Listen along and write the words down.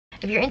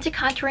If you're into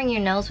contouring your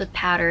nose with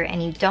powder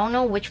and you don't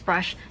know which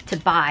brush to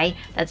buy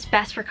that's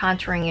best for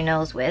contouring your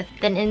nose with,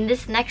 then in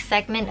this next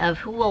segment of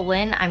Who Will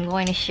Win, I'm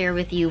going to share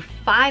with you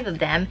 5 of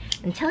them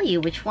and tell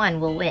you which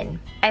one will win.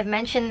 I've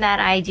mentioned that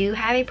I do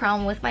have a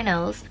problem with my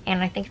nose,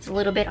 and I think it's a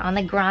little bit on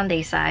the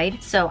grande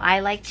side, so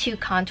I like to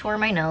contour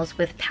my nose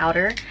with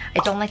powder. I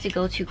don't like to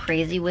go too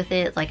crazy with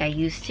it like I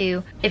used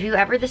to. If you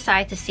ever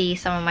decide to see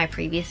some of my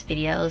previous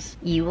videos,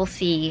 you will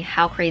see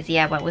how crazy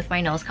I went with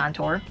my nose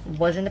contour. It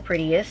wasn't the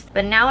prettiest,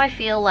 but now I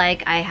feel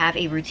like I have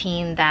a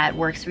routine that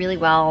works really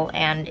well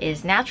and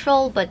is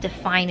natural but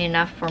defined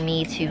enough for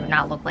me to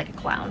not look like a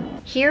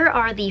clown. Here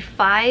are the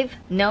 5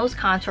 nose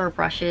contour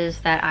brushes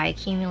that I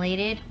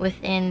accumulated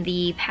within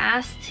the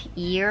past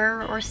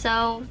year or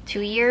so,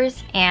 2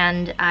 years,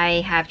 and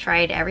I have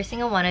tried every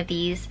single one of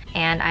these,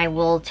 and I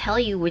will tell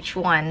you which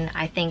one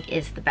I think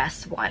is the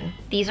best one.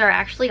 These are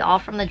actually all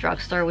from the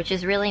drugstore, which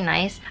is really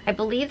nice. I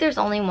believe there's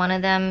only one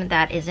of them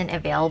that isn't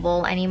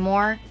available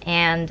anymore,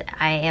 and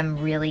I am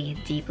really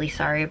deeply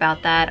sorry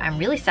about that. I'm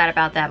really sad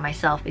about that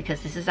myself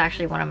because this is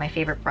actually one of my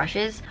favorite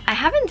brushes. I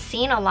haven't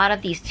seen a lot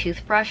of these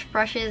toothbrush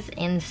brushes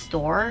in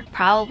store.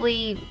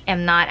 Probably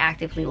am not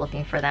actively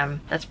looking for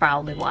them. That's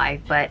probably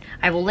why, but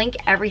I will link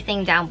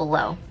everything down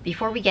below.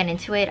 Before we get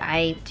into it,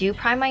 I do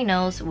prime my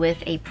nose with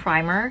a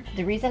primer.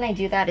 The reason I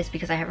do that is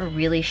because I have a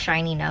really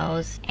shiny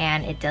nose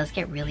and it does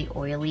get really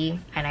oily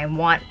and I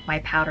want my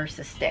powders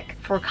to stick.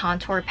 For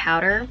contour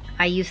powder,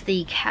 I use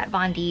the Kat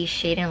Von D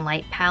Shade and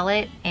Light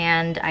palette,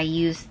 and I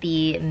use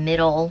the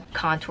middle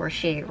contour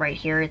shade right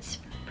here. It's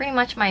pretty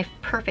much my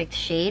perfect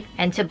shade,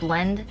 and to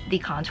blend the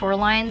contour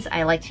lines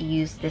I like to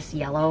use this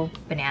yellow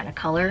banana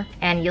color,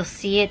 and you'll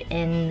see it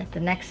in the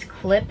next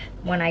clip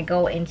when I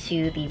go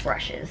into the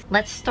brushes.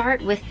 Let's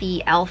start with the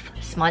e.l.f.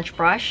 smudge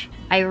brush.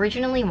 I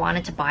originally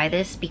wanted to buy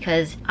this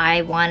because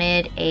I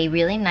wanted a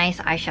really nice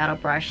eyeshadow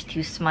brush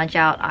to smudge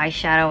out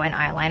eyeshadow and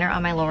eyeliner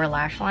on my lower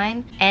lash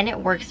line, and it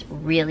works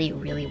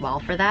really well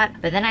for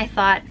that. But then I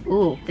thought,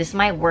 ooh, this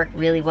might work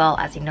really well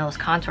as a nose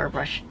contour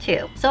brush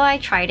too. So I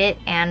tried it,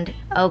 and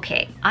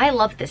okay, I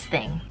love this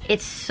thing.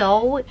 It's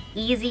so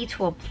easy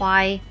to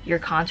apply your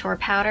contour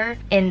powder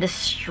in the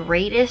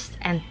straightest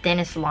and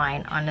thinnest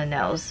line on the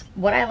nose.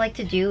 What I like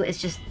to do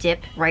is just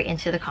dip right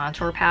into the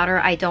contour powder.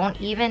 I don't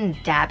even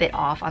dab it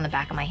off on the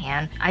back of my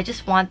hand. I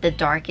just want the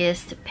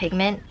darkest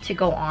pigment to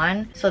go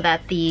on so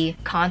that the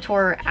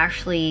contour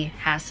actually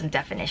has some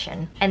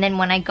definition. And then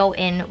when I go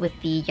in with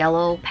the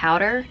yellow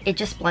powder, it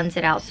just blends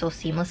it out so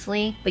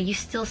seamlessly, but you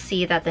still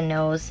see that the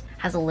nose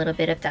has a little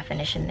bit of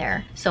definition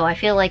there. So I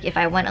feel like if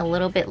I went a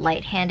little bit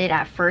light-handed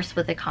at first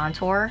with the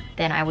contour,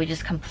 then I would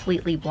just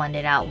completely blend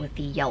it out with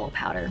the yellow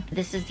powder.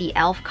 This is the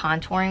e.l.f.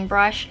 contouring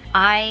brush.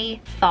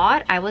 I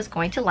thought I was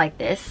going to like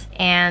this,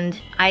 and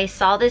I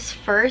saw this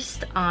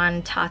first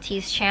on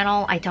Tati's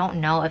channel. I don't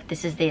know if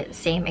this is the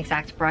same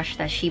exact brush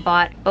that she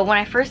bought, but when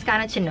I first got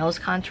into nose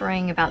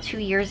contouring about 2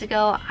 years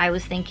ago, I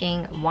was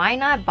thinking, why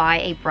not buy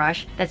a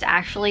brush that's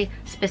actually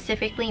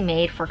specifically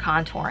made for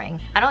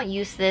contouring? I don't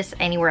use this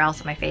anywhere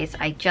else on my face.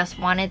 I just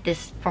wanted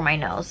this for my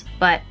nose,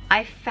 but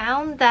I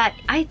found that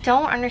I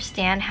don't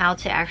understand how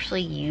to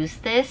actually use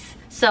this.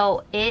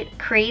 So it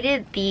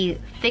created the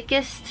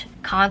thickest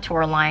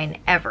contour line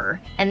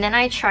ever, and then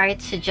I tried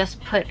to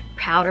just put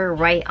powder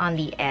right on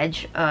the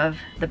edge of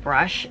the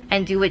brush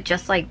and do it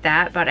just like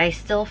that, but I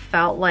still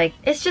felt like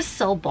it's just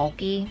so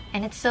bulky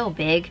and it's so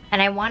big,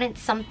 and I wanted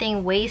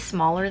something way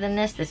smaller than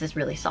this. This is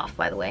really soft,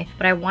 by the way,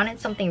 but I wanted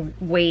something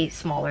way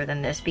smaller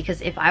than this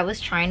because if I was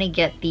trying to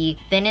get the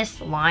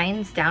thinnest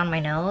lines down my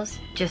nose,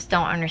 just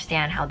don't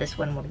understand how this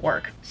one would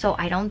work. So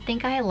I don't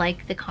think I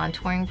like the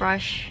contouring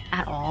brush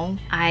at all.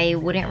 I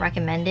wouldn't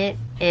recommend it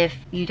if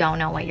you don't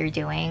know what you're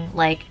doing.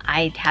 Like,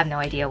 I have no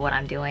idea what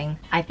I'm doing.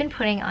 I've been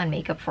putting on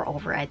makeup for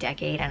over a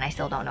decade and I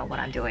still don't know what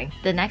I'm doing.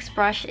 The next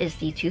brush is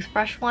the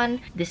toothbrush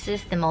one. This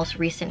is the most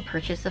recent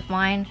purchase of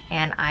mine,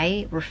 and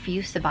I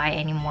refuse to buy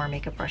any more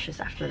makeup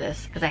brushes after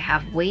this because I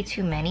have way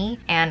too many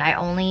and I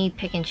only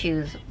pick and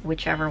choose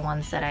whichever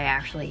ones that I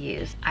actually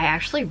use. I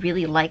actually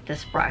really like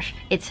this brush.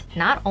 It's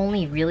not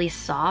only really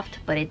soft,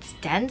 but it's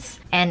dense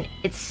and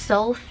it's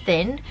so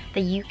thin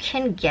that you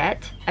can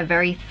get a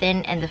very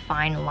thin and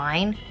defined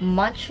line,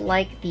 much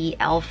like the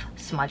e.l.f.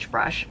 smudge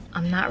brush.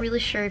 I'm not really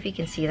sure if you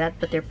can see that,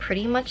 but they're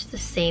pretty much the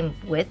same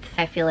width.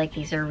 I feel like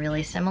these are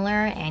really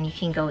similar and you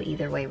can go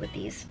either way with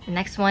these. The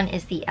next one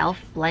is the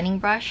e.l.f. blending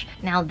brush.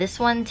 Now this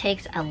one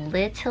takes a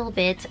little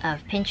bit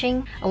of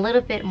pinching, a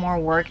little bit more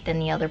work than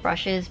the other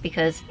brushes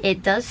because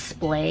it does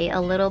splay a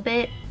little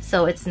bit.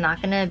 So it's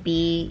not gonna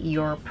be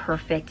your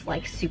perfect,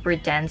 like, super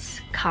dense,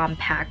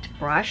 compact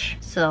brush.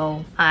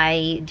 So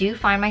I do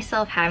find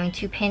myself having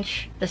to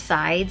pinch the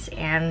sides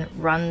and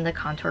run the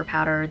contour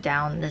powder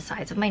down the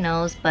sides of my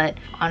nose, but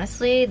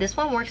honestly, this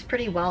one works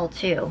pretty well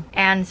too.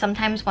 And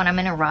sometimes when I'm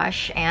in a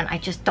rush and I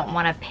just don't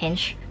wanna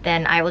pinch,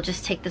 then I will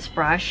just take this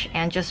brush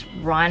and just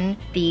run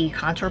the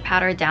contour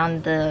powder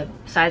down the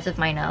sides of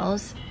my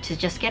nose to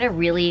just get a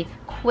really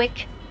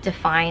quick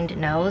defined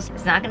nose.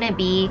 It's not gonna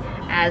be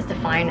as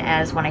defined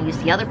as when I use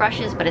the other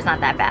brushes, but it's not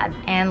that bad.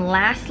 And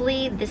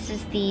lastly, this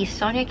is the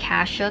Sonia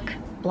Kashuk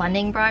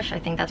blending brush. I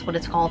think that's what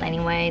it's called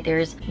anyway.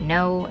 There's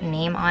no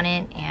name on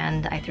it,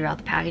 and I threw out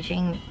the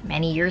packaging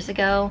many years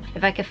ago.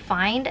 If I could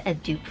find a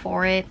dupe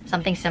for it,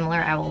 something similar,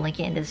 I will link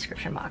it in the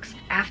description box.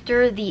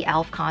 After the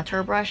e.l.f.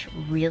 contour brush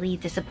really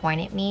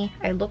disappointed me,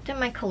 I looked in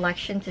my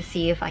collection to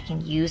see if I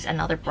can use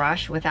another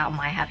brush without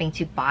my having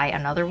to buy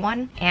another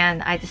one,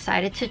 and I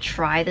decided to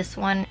try this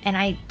one, and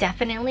I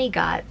definitely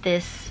got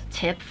this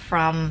tip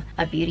from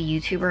a beauty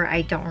YouTuber.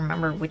 I don't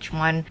remember which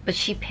one, but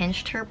she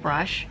pinched her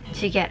brush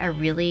to get a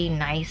really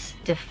nice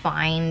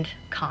defined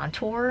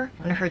contour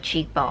under her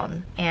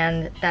cheekbone,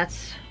 and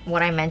that's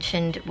what I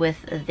mentioned with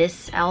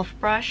this e.l.f.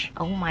 brush.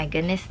 Oh my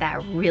goodness,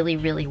 that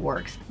really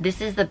works.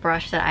 This is the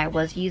brush that I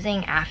was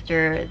using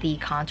after the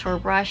contour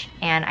brush,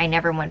 and I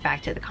never went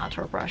back to the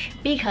contour brush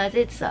because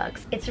it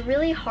sucks. It's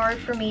really hard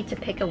for me to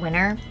pick a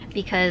winner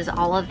because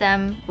all of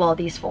them, well,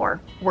 these four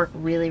work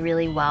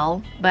really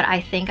well, but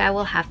I think I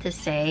will have to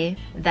say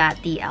that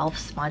the e.l.f.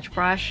 smudge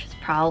brush is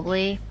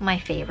probably my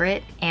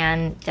favorite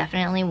and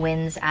definitely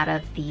wins out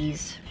of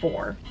these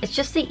four. It's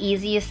just the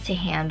easiest to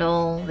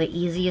handle, the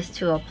easiest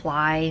to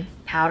apply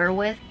powder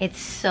with. It's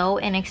so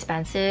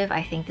inexpensive.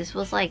 I think this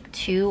was like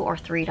 $2 or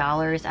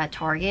 $3 at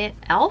Target.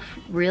 e.l.f.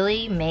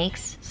 really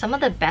makes some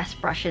of the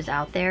best brushes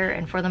out there,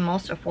 and for the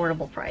most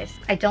affordable price.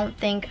 I don't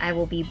think I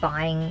will be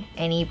buying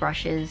any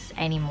brushes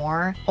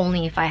anymore,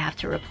 only if I have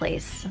to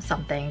replace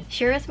something.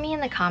 Share with me in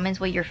the comments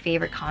what your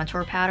favorite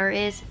contour powder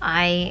is.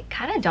 I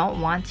kind of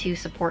don't want to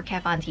support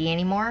Kat Von D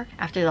anymore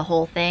after the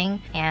whole thing,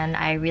 and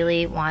I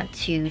really want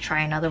to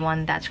try another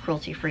one that's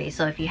cruelty free.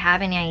 So if you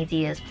have any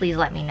ideas, please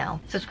let me know.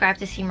 Subscribe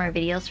to see more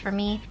videos from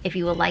me. If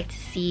you would like to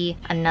see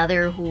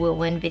another Who Will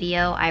Win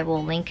video, I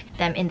will link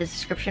them in the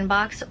description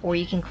box, or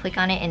you can click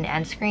on it in the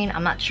end screen.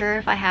 I'm not sure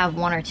if I have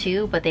one or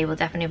two, but they will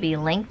definitely be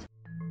linked.